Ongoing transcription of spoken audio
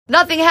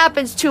Nothing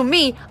happens to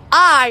me.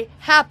 I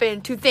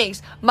happen to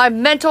things. My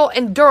mental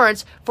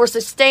endurance for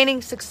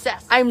sustaining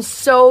success. I'm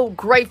so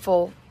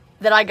grateful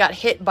that I got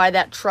hit by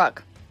that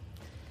truck.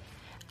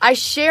 I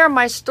share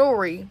my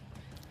story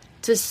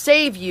to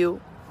save you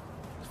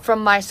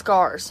from my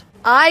scars.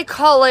 I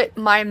call it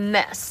my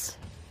mess.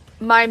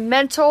 My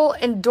mental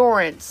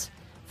endurance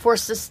for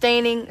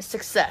sustaining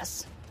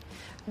success.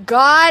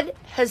 God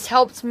has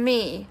helped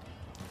me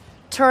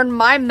turn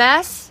my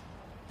mess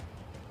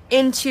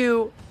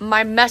into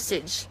my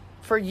message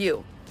for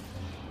you.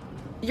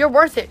 You're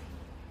worth it.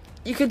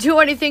 You can do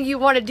anything you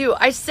want to do.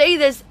 I say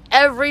this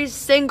every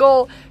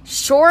single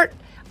short.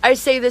 I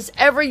say this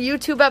every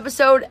YouTube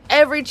episode,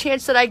 every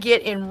chance that I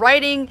get in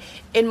writing,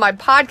 in my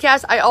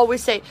podcast. I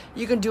always say,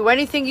 you can do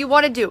anything you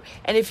want to do.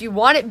 And if you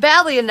want it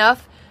badly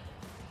enough,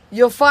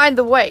 you'll find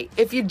the way.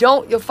 If you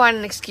don't, you'll find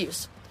an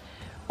excuse.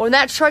 When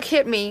that truck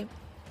hit me,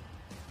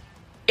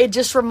 it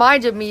just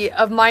reminded me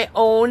of my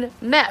own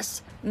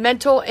mess.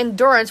 Mental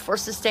endurance for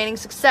sustaining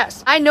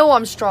success. I know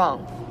I'm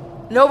strong.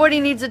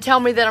 Nobody needs to tell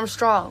me that I'm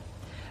strong.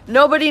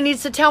 Nobody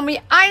needs to tell me,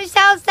 I'm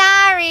so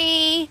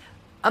sorry.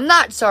 I'm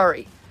not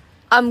sorry.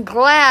 I'm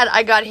glad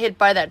I got hit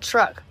by that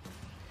truck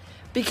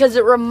because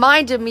it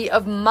reminded me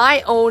of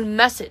my own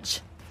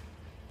message.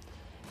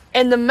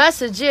 And the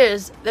message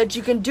is that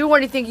you can do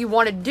anything you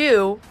want to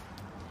do,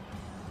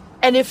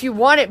 and if you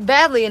want it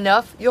badly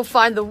enough, you'll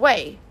find the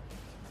way.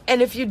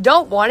 And if you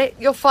don't want it,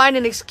 you'll find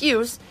an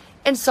excuse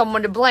and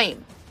someone to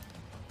blame.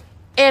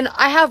 And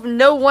I have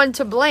no one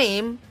to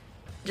blame,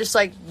 just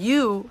like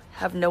you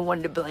have no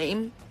one to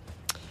blame,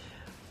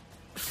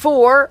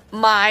 for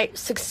my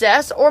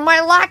success or my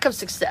lack of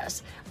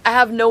success. I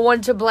have no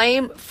one to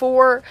blame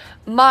for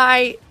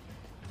my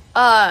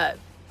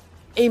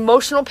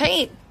emotional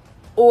pain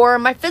or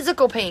my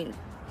physical pain.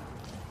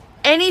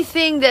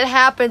 Anything that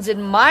happens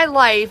in my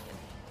life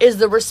is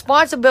the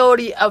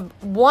responsibility of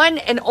one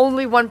and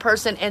only one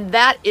person, and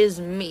that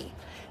is me.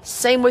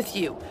 Same with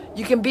you.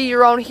 You can be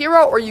your own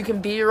hero or you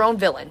can be your own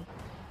villain.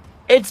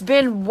 It's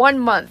been 1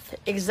 month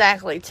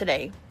exactly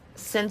today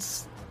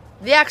since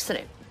the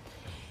accident.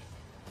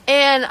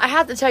 And I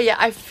have to tell you,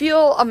 I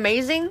feel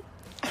amazing.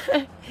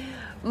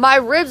 My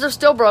ribs are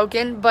still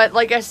broken, but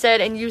like I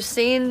said, and you've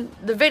seen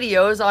the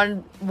videos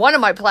on one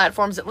of my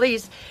platforms at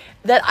least,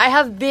 that I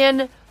have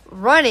been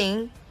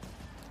running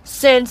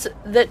since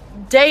the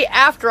day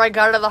after I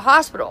got out of the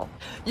hospital.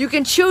 You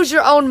can choose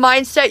your own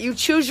mindset. You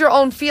choose your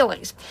own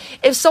feelings.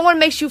 If someone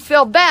makes you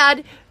feel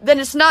bad, then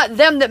it's not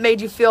them that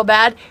made you feel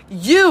bad.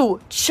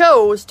 You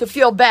chose to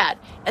feel bad.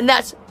 And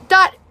that's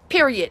dot,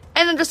 period.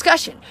 End of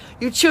discussion.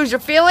 You choose your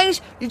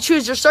feelings. You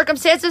choose your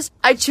circumstances.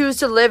 I choose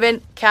to live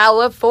in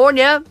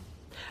California.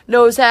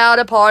 Knows how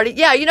to party.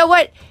 Yeah, you know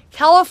what?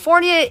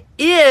 California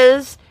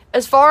is,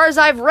 as far as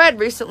I've read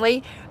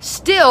recently,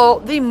 still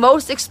the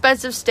most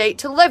expensive state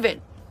to live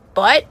in.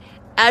 But,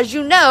 as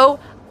you know,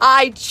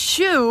 I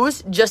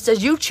choose, just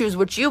as you choose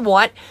what you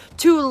want,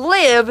 to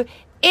live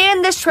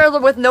in this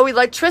trailer with no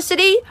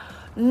electricity,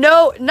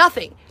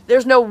 nothing.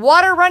 There's no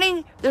water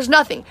running, there's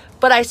nothing.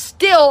 But I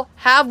still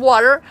have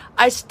water,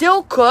 I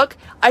still cook,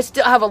 I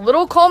still have a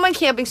little Coleman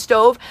camping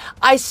stove,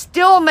 I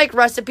still make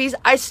recipes,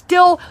 I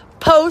still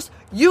post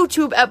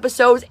YouTube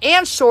episodes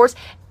and shorts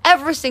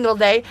every single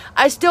day.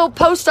 I still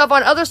post stuff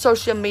on other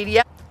social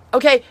media.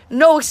 Okay,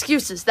 no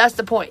excuses. That's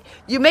the point.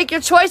 You make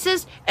your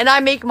choices and I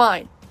make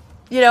mine.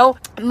 You know,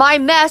 my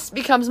mess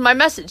becomes my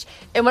message.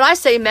 And when I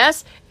say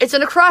mess, it's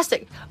an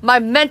acrostic. My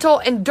mental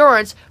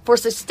endurance for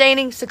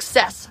sustaining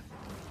success.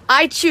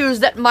 I choose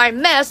that my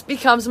mess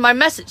becomes my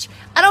message.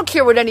 I don't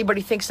care what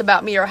anybody thinks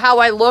about me or how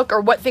I look or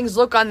what things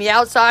look on the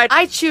outside.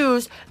 I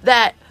choose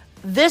that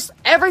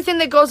everything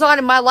that goes on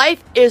in my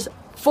life is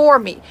for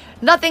me.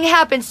 Nothing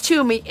happens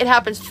to me, it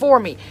happens for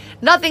me.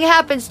 Nothing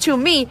happens to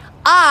me,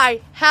 I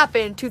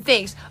happen to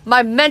things.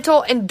 My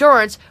mental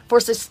endurance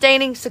for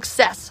sustaining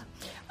success.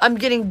 I'm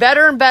getting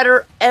better and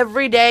better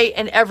every day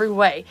in every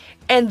way.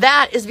 And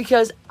that is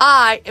because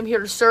I am here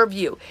to serve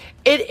you.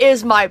 It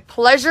is my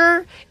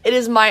pleasure, it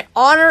is my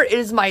honor, it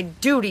is my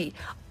duty.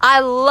 I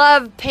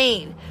love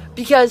pain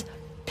because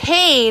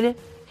pain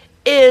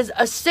is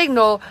a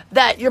signal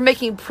that you're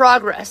making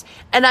progress.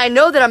 And I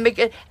know that I'm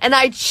making, and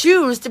I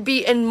choose to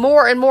be in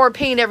more and more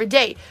pain every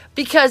day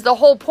because the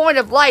whole point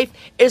of life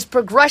is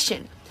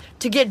progression,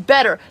 to get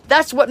better.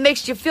 That's what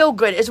makes you feel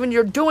good, is when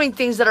you're doing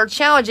things that are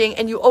challenging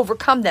and you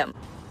overcome them.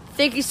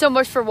 Thank you so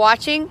much for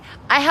watching.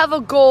 I have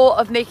a goal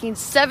of making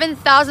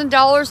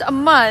 $7,000 a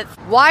month.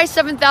 Why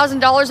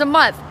 $7,000 a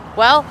month?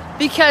 Well,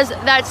 because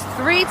that's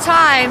 3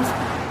 times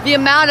the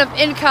amount of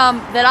income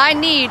that I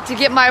need to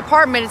get my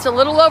apartment. It's a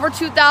little over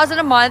 $2,000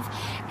 a month,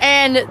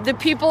 and the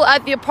people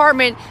at the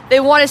apartment, they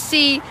want to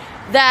see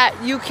that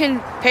you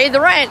can pay the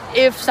rent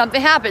if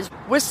something happens.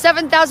 With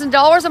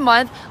 $7,000 a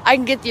month, I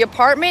can get the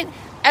apartment,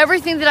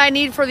 everything that I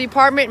need for the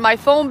apartment, my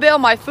phone bill,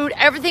 my food,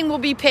 everything will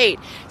be paid.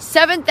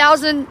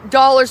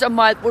 $7,000 a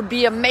month would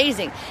be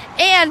amazing.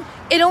 And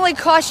it only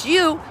costs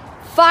you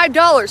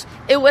 $5.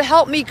 It will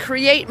help me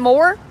create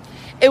more.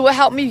 It will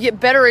help me get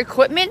better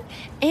equipment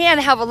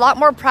and have a lot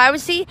more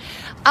privacy.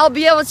 I'll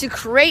be able to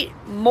create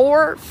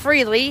more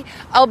freely.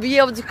 I'll be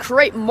able to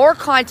create more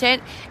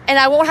content, and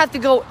I won't have to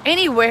go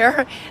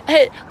anywhere.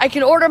 I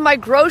can order my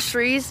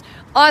groceries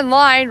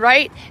online,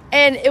 right?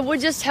 And it would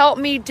just help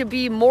me to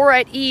be more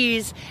at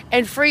ease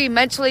and free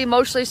mentally,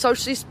 emotionally,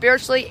 socially,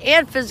 spiritually,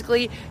 and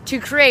physically to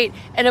create.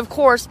 And of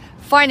course,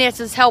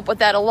 finances help with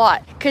that a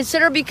lot.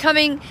 Consider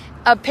becoming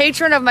a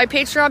patron of my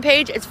Patreon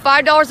page. It's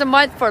 $5 a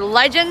month for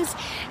legends.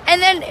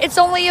 And then it's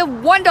only a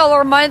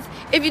 $1 a month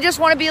if you just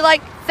want to be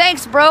like,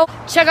 thanks, bro.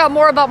 Check out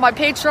more about my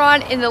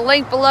Patreon in the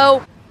link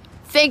below.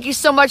 Thank you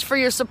so much for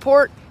your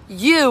support.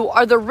 You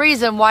are the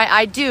reason why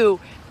I do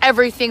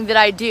everything that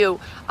I do.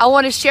 I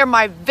want to share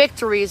my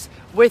victories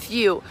with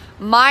you.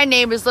 My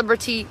name is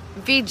Liberty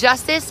V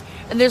Justice,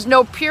 and there's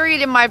no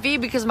period in my V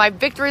because my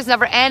victories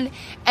never end.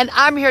 And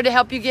I'm here to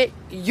help you get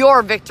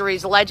your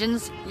victories,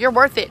 legends. You're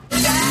worth it.